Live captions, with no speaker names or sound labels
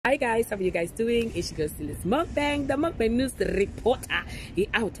Hi guys, how are you guys doing? It's your girl SYLISMUKBANG, the Mukbang news reporter. He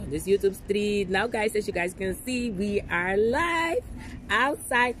out on this YouTube street. Now guys, as you guys can see, we are live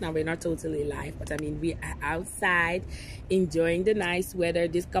outside. Now we're not totally live, but I mean we are outside enjoying the nice weather.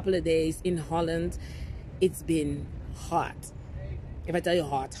 This couple of days in Holland, it's been hot. If I tell you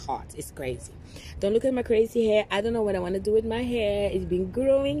hot, it's crazy. Don't look at my crazy hair. I don't know what I want to do with my hair. It's been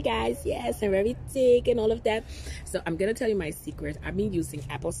growing, guys. Yes, I'm very thick and all of that. So I'm going to tell you my secret. I've been using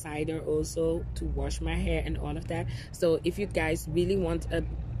apple cider also to wash my hair and all of that. So if you guys really want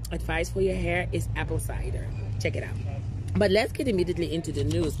advice for your hair, it's apple cider. Check it out. But let's get immediately into the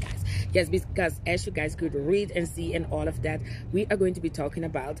news, guys. Yes, because as you guys could read and see and all of that, we are going to be talking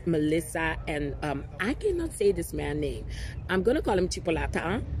about Melissa and I cannot say this man's name. I'm gonna call him Chipolata.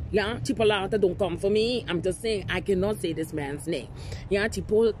 Huh? Yeah, Chipolata, don't come for me. I'm just saying I cannot say this man's name. Yeah,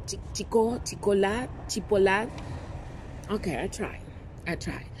 Chipola. Okay, I try.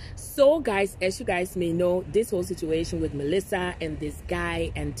 So guys, as you guys may know, this whole situation with Melissa and this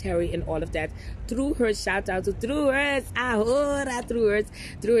guy and Terry and all of that, through her, shout out to Through Hers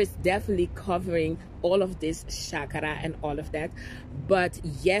definitely covering all of this shakara and all of that. But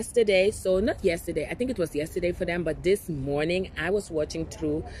yesterday, so not yesterday, I think it was yesterday for them, but this morning I was watching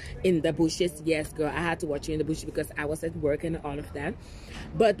Through in the bushes. Yes girl, I had to watch you in the bushes because I was at work and all of that.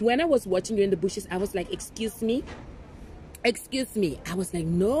 But when I was watching you in the bushes, I was like, excuse me, I was like,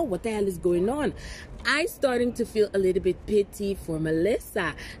 no, what the hell is going on? I starting to feel a little bit pity for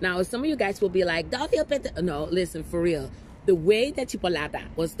Melissa. Now some of you guys will be like, don't feel pity. No, listen, for real, the way that Chipolata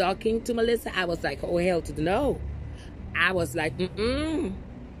was talking to Melissa, I was like, oh hell to the no. I was like,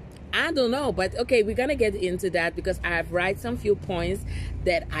 I don't know, but okay, we're gonna get into that because I've write some few points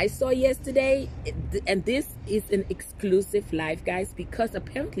that I saw yesterday, and this is an exclusive live, guys, because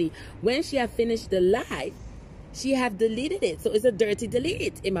apparently when she had finished the live, she have deleted it. So it's a dirty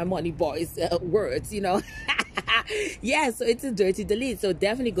delete in my money boys words, you know. Yeah, so it's a dirty delete. So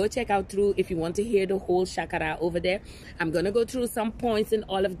definitely go check out Through if you want to hear the whole shakara over there. I'm gonna go through some points and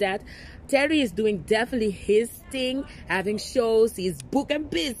all of that. Terry is doing definitely his thing, having shows. He's book and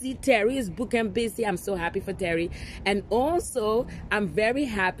busy. Terry is book and busy. I'm so happy for Terry. And also I'm very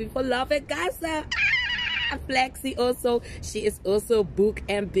happy for Love and Gaza. Flexi also, she is also book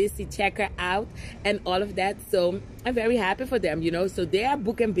and busy. Check her out and all of that. So I'm very happy for them, you know. So they are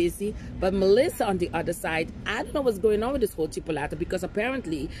book and busy, but Melissa on the other side, I don't know what's going on with this whole Chipolata, because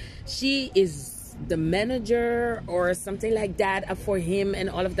apparently she is the manager or something like that for him and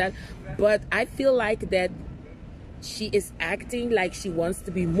all of that. But I feel like that she is acting like she wants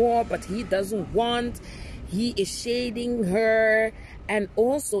to be more, but he doesn't want. He is shading her and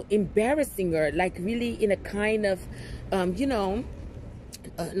also embarrassing her, like really in a kind of, you know,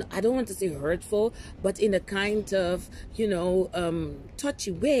 I don't want to say hurtful, but in a kind of, you know,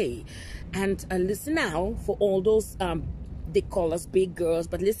 touchy way. And listen now, for all those they call us big girls,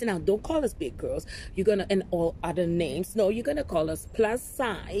 but listen now, don't call us big girls. You're gonna, and all other names, no, you're gonna call us plus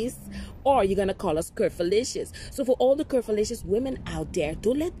size, or you're gonna call us curvilicious. So for all the curvilicious women out there,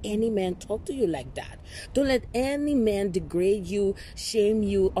 don't let any man talk to you like that. Don't let any man degrade you, shame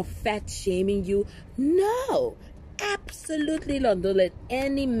you, or fat shaming you. No, absolutely not. Don't let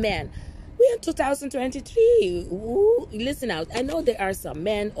any man. We're in 2023. Ooh, listen out. I know there are some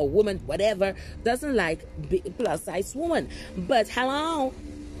men or women, whatever, doesn't like plus size woman. But hello,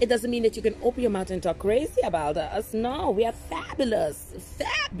 it doesn't mean that you can open your mouth and talk crazy about us. No, we are fabulous.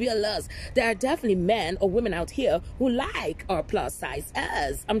 Fabulous. There are definitely men or women out here who like our plus size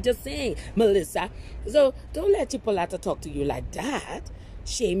us. I'm just saying, Melissa. So don't let Chipolata talk to you like that,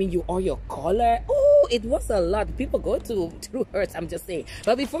 shaming you or your color. Oh, it was a lot. People go to Through Hers, I'm just saying.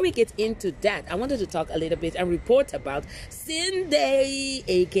 But before we get into that, I wanted to talk a little bit and report about Cindy,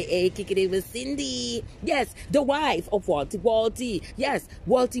 aka Kick It with Cindy. Yes, the wife of Walty. Yes,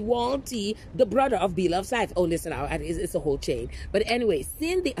 Walty, the brother of Beloved's life. Oh, listen out, it's a whole chain. But anyway,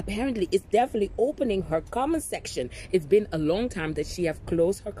 Cindy apparently is definitely opening her comment section. It's been a long time that she have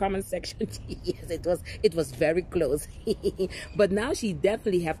closed her comment section. Yes, it was very close. But now she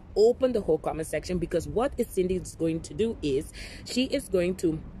definitely have opened the whole comment section, because what is Cindy is going to do is she is going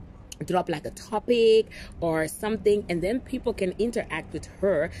to drop like a topic or something, and then people can interact with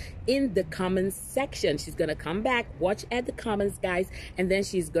her in the comments section. She's gonna come back, watch at the comments, guys, and then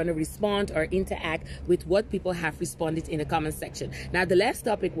she's gonna respond or interact with what people have responded in the comment section. Now the last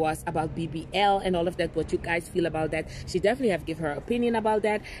topic was about BBL and all of that, what you guys feel about that. She definitely have give her opinion about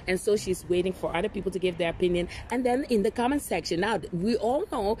that, and so she's waiting for other people to give their opinion, and then in the comment section. Now we all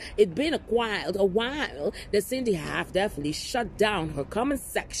know it's been a while that Cindy have definitely shut down her comment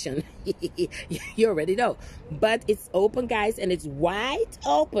section You already know, but it's open, guys, and it's wide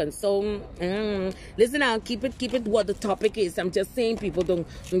open. So listen now, keep it what the topic is. I'm just saying, people,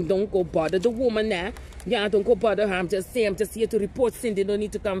 don't go bother the woman now. Yeah, don't go bother her. I'm just saying, I'm just here to report sin. They don't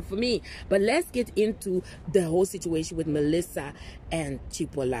need to come for me. But let's get into the whole situation with Melissa and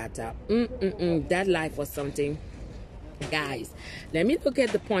Chipolata. That life was something. Guys, let me look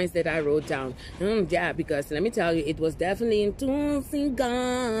at the points that I wrote down. Yeah, because let me tell you, it was definitely into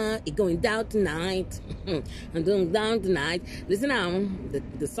it going down tonight. I'm going down tonight. Listen now,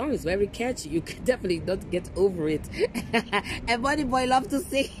 the song is very catchy. You can definitely not get over it. And Buddy Boy love to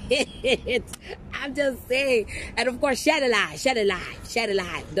sing it. I'm just saying. And of course, share the live.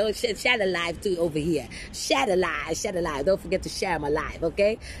 Don't share the live too over here. Share the live. Don't forget to share my live,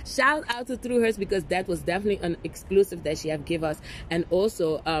 okay? Shout out to Through Hers, because that was definitely an exclusive that she have give us, and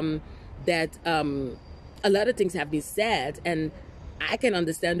also that a lot of things have been said, and I can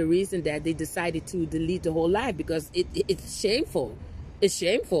understand the reason that they decided to delete the whole live, because it's shameful. It's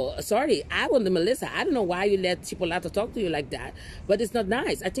shameful. Sorry, I want the Melissa. I don't know why you let Chipolata talk to you like that, but it's not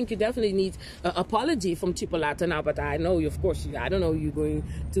nice. I think you definitely need an apology from Chipolata now, but I know, of course, I don't know you're going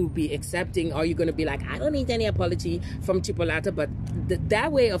to be accepting, or you're going to be like, I don't need any apology from Chipolata, but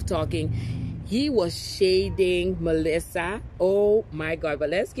that way of talking, he was shading Melissa. Oh my God. But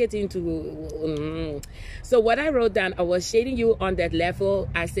let's get into so what I wrote down, I was shading you on that level.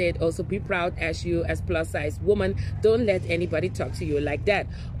 I said also, be proud as you as plus size woman. Don't let anybody talk to you like that.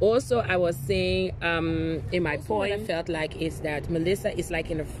 Also, I was saying in my point, what I felt like is that Melissa is like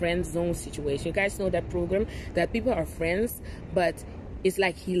in a friend zone situation. You guys know that program that people are friends, but it's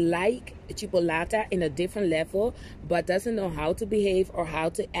like he like Chipolata in a different level, but doesn't know how to behave or how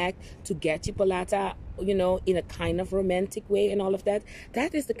to act to get Chipolata, you know, in a kind of romantic way and all of that.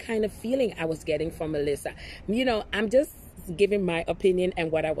 That is the kind of feeling I was getting from Melissa. You know, I'm just giving my opinion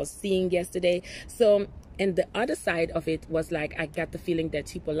and what I was seeing yesterday. So, and the other side of it was like, I got the feeling that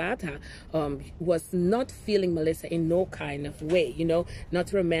Chipolata was not feeling Melissa in no kind of way, you know,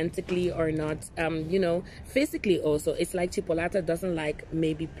 not romantically or not, you know, physically also. It's like Chipolata doesn't like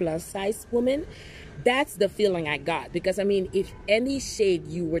maybe plus size women. That's the feeling I got, because I mean, if any shade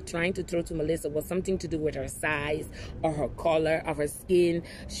you were trying to throw to Melissa was something to do with her size or her color or her skin,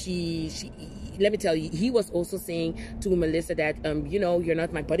 let me tell you, he was also saying to Melissa that, you know, you're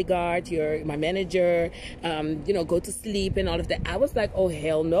not my bodyguard, you're my manager, you know, go to sleep and all of that. I was like, oh,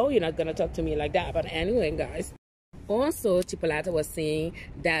 hell no, you're not going to talk to me like that. But anyway, guys. Also, Chipolata was saying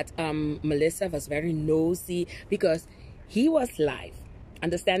that Melissa was very nosy because he was live.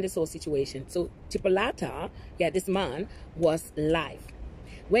 Understand this whole situation. So Chipolata, yeah, this man was live.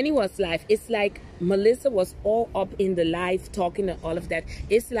 When he was live, it's like Melissa was all up in the live talking and all of that.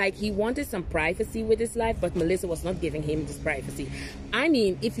 It's like he wanted some privacy with his life, but Melissa was not giving him this privacy. I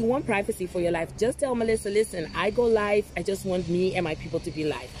mean, if you want privacy for your life, just tell Melissa, listen, I go live. I just want me and my people to be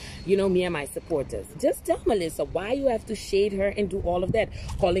live. You know, me and my supporters. Just tell Melissa why you have to shade her and do all of that.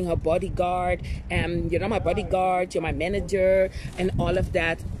 Calling her bodyguard, you're not my bodyguard, you're my manager, and all of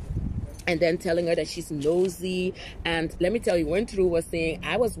that. And then telling her that she's nosy. And let me tell you, when True was saying,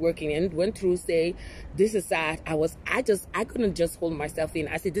 I was working, and when True say, this is sad, I couldn't just hold myself in.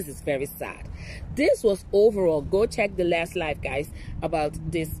 I said, this is very sad. This was overall, go check the last live, guys, about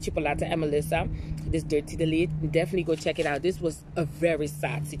this Chipolata and Melissa, this dirty delete. Definitely go check it out. This was a very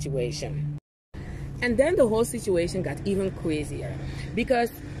sad situation. And then the whole situation got even crazier,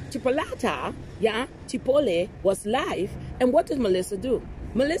 because Chipolata, yeah, Chipole was live. And what did Melissa do?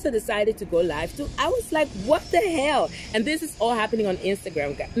 Melissa decided to go live too. I was like, what the hell? And this is all happening on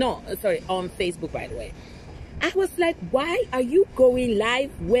Instagram. No, sorry, on Facebook, by the way. I was like, why are you going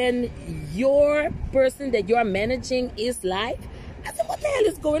live when your person that you're managing is live? I said, what the hell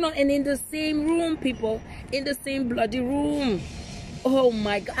is going on? And in the same room, people, in the same bloody room. Oh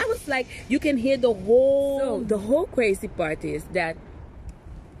my God. I was like, you can hear the whole, so the whole crazy part is that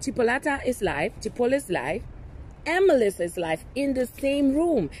Chipolata is live, Chipole is live, and Melissa is live in the same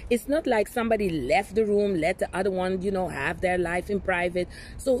room. It's not like somebody left the room, let the other one, you know, have their life in private.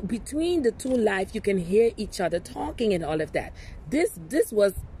 So between the two live, you can hear each other talking and all of that. This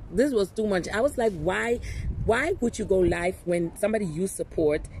was too much. I was like, why would you go live when somebody you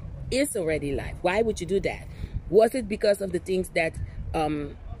support is already live? Why would you do that? Was it because of the things that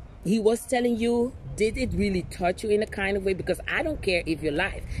he was telling you? Did it really touch you in a kind of way? Because I don't care if you're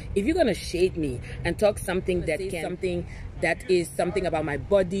live. If you're gonna shade me and talk something that is something about my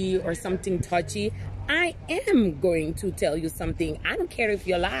body or something touchy, I am going to tell you something. I don't care if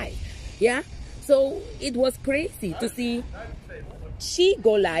you're live. Yeah. So it was crazy to see she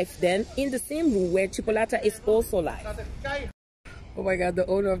go live then in the same room where Chipolata is also live. Oh my God, the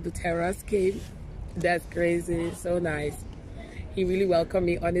owner of the terrace came. That's crazy. So nice. He really welcomed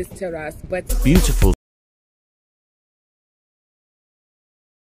me on his terrace. But beautiful.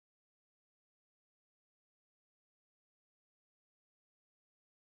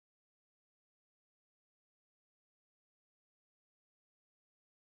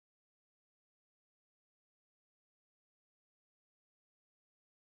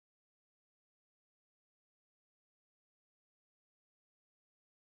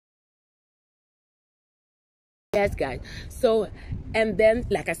 yes, guys. So, and then,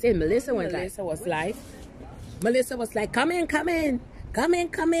 like I said, Melissa was like, come in, come in, come in,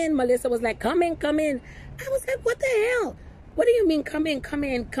 come in. Melissa was like, come in, come in. I was like, what the hell? What do you mean, come in, come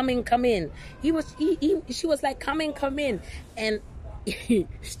in, come in, come in? She was like, come in, come in. And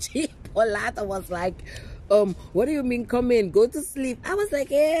Polata was like, what do you mean, come in, go to sleep? I was like,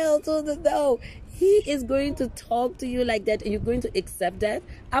 hell to the no. He is going to talk to you like that and you're going to accept that?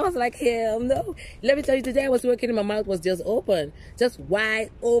 I was like, hell no. Let me tell you, today I was working and my mouth was just open, just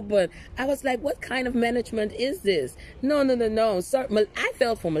wide open. I was like, what kind of management is this? No, no, no, no. Sorry, I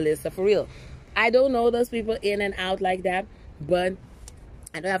felt for Melissa, for real. I don't know those people in and out like that, but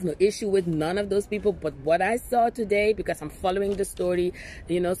I don't have no issue with none of those people. But what I saw today, because I'm following the story,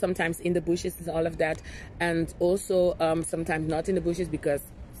 you know, sometimes in the bushes and all of that, and also sometimes not in the bushes, because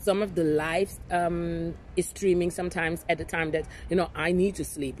some of the lives is streaming sometimes at the time that, you know, I need to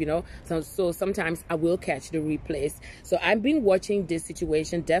sleep, you know. So sometimes I will catch the replays. So I've been watching this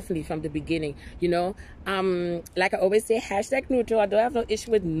situation definitely from the beginning, you know. Like I always say, hashtag neutral. I don't have no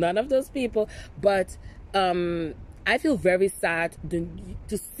issue with none of those people. But I feel very sad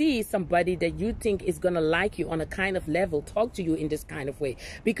to see somebody that you think is going to like you on a kind of level talk to you in this kind of way,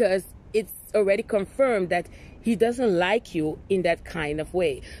 because it's already confirmed that he doesn't like you in that kind of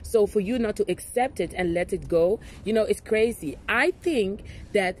way. So for you not to accept it and let it go, you know, it's crazy. I think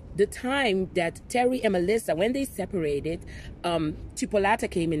that the time that Terry and Melissa, when they separated, Chipolata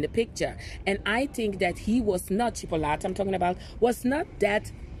came in the picture. And I think that he was not, Chipolata I'm talking about, was not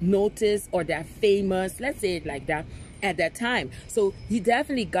that noticed or that famous, let's say it like that, at that time. So he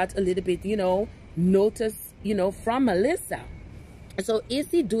definitely got a little bit, you know, notice, you know, from Melissa. So is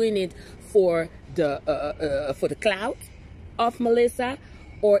he doing it for the clout of Melissa,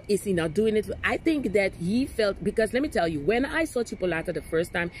 or is he not doing it? I think that he felt, because let me tell you, when I saw Chipolata the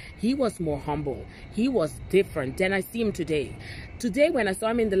first time, he was more humble. He was different than I see him today. Today, when I saw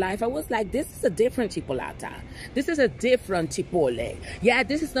him in the life, I was like, this is a different Chipolata. This is a different Chipole. Yeah,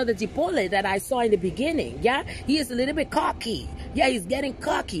 this is not the Chipole that I saw in the beginning. Yeah, he is a little bit cocky. Yeah, he's getting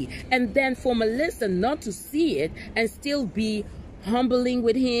cocky. And then for Melissa not to see it and still be humbling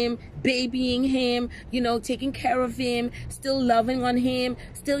with him, babying him, you know, taking care of him, still loving on him,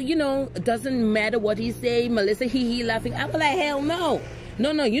 still, you know, doesn't matter what he say, Melissa he laughing. I was like, hell no.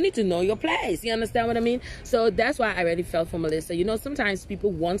 No, you need to know your place. You understand what I mean? So that's why I really felt for Melissa. You know, sometimes people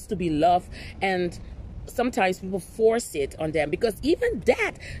wants to be loved, and sometimes people force it on them, because even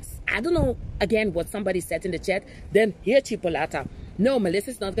that, I don't know, again, what somebody said in the chat, then here Chipolata, no,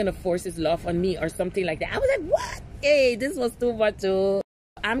 Melissa's not gonna force his love on me or something like that. I was like, what? Hey, this was too much too.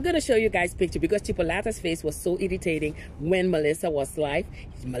 I'm gonna show you guys picture, because Chipolata's face was so irritating when Melissa was live.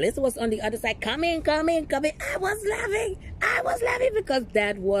 Melissa was on the other side, come in, come in, come in. I was laughing because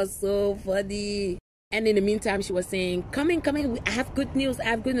that was so funny. And in the meantime, she was saying, come in, I have good news, I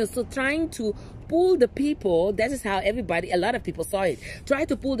have good news. So trying to pull the people, that is how everybody, a lot of people saw it. Try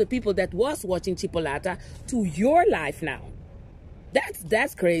to pull the people that was watching Chipolata to your life now.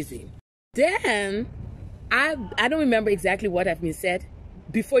 That's crazy. Then, I don't remember exactly what have been said.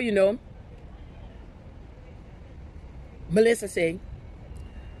 Before you know, Melissa saying,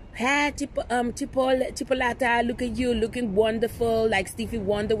 "Hi, Chipolata, look at you, looking wonderful, like Stevie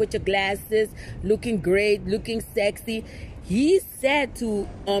Wonder with your glasses, looking great, looking sexy." He said to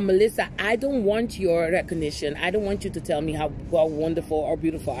Melissa, I don't want your recognition. I don't want you to tell me how wonderful or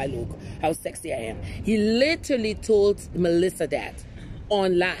beautiful I look, how sexy I am. He literally told Melissa that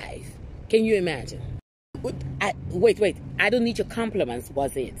on live. Can you imagine? Wait. I don't need your compliments,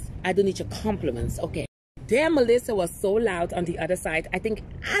 was it? I don't need your compliments. Okay. There, Melissa was so loud on the other side. I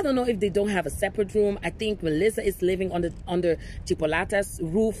don't know if they don't have a separate room. I think Melissa is living under Chipolata's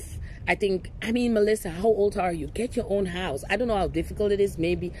roof. I mean, Melissa, how old are you? Get your own house. I don't know how difficult it is.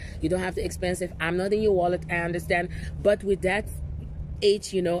 Maybe you don't have the expensive. I'm not in your wallet, I understand. But with that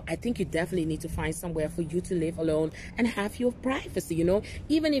age, you know, I think you definitely need to find somewhere for you to live alone and have your privacy, you know,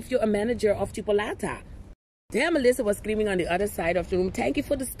 even if you're a manager of Chipolata. There, Melissa was screaming on the other side of the room, thank you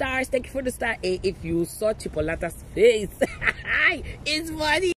for the stars, thank you for the star. Hey, if you saw Chipolata's face, it's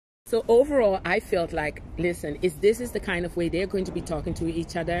funny. So overall, I felt like, listen, this is the kind of way they're going to be talking to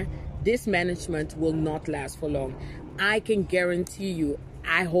each other, this management will not last for long. I can guarantee you,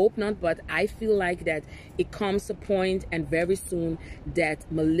 I hope not, but I feel like that it comes a point, and very soon,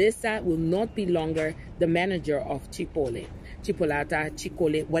 that Melissa will not be longer the manager of Chipolata,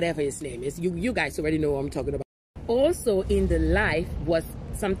 Chicole, whatever his name is. You guys already know what I'm talking about. Also in the life was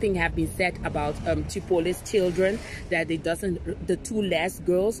something have been said about Chipole's children, that it doesn't, the two last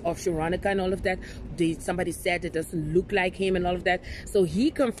girls of Sharonica and all of that, somebody said it doesn't look like him and all of that. So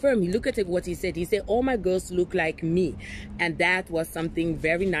he confirmed, look at what he said. He said, all my girls look like me. And that was something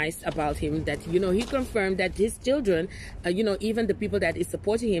very nice about him, that, you know, he confirmed that his children, you know, even the people that is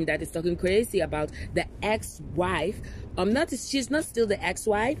supporting him, that is talking crazy about the ex-wife, she's not still the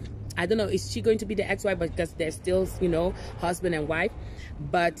ex-wife. I don't know, is she going to be the ex-wife, because they're still, you know, husband and wife,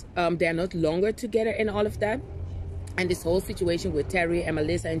 but they're not longer together and all of that. And this whole situation with Terry and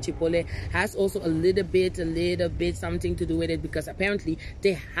Melissa and Chipole has also a little bit something to do with it, because apparently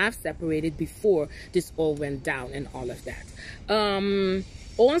they have separated before this all went down and all of that.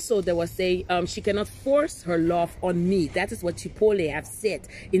 Also, there was she cannot force her love on me. That is what Chipole have said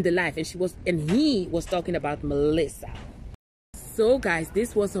in the live, and he was talking about Melissa. So guys,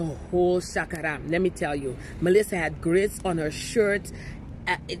 this was a whole shakaram. Let me tell you, Melissa had grits on her shirt.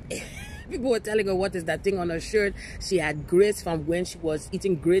 People were telling her, what is that thing on her shirt? She had grits from when she was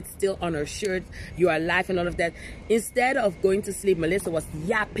eating grits still on her shirt. You are alive and all of that. Instead of going to sleep, Melissa was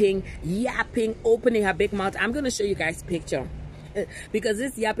yapping, opening her big mouth. I'm going to show you guys a picture. Because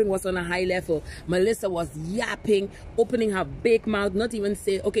this yapping was on a high level. Melissa was yapping, opening her big mouth, not even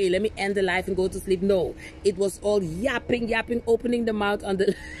say, okay, let me end the life and go to sleep. No, it was all yapping, opening the mouth on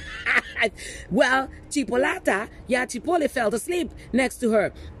the well, Chipole fell asleep next to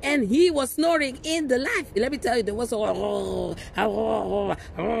her, and he was snoring in the life. Let me tell you, there was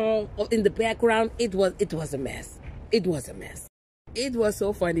in the background. It was a mess. It was a mess. It was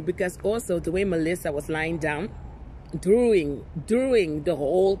so funny, because also the way Melissa was lying down during the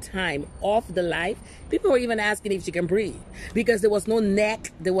whole time of the life, people were even asking if she can breathe, because there was no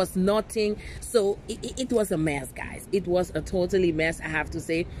neck, there was nothing. So it was a mess, guys. It was a totally mess, I have to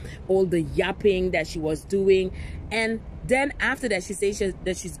say. All the yapping that she was doing, and then after that, she says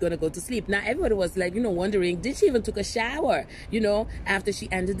that she's gonna go to sleep. Now everybody was like, you know, wondering, did she even took a shower, you know, after she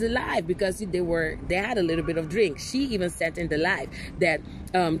ended the live, because they had a little bit of drink. She even said in the live that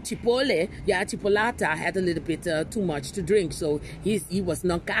Chipolata had a little bit too much to drink, so he was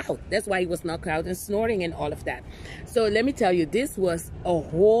knocked out. That's why he was knocked out and snoring and all of that. So let me tell you, this was a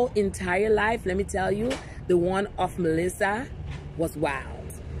whole entire life. Let me tell you, the one of Melissa was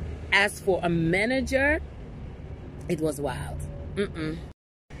wild. As for a manager, it was wild.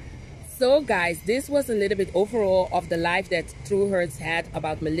 So guys, this was a little bit overall of the life that True Hurts had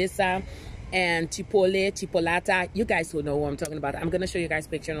about Melissa and Chipolata. You guys will know what I'm talking about. I'm gonna show you guys a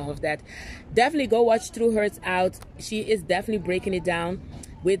picture and all of that. Definitely go watch True Hurts out. She is definitely breaking it down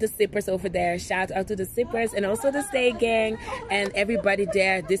with the sippers over there. Shout out to the sippers and also the Stay Gang and everybody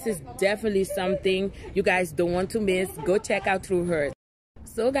there. This is definitely something you guys don't want to miss. Go check out True Hurts.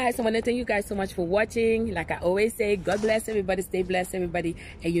 So guys, I want to thank you guys so much for watching. Like I always say, God bless everybody, stay blessed everybody,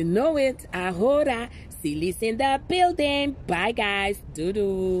 and you know it. Ahora, Sylis in the building. Bye guys.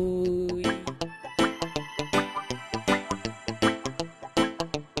 Doo-doo.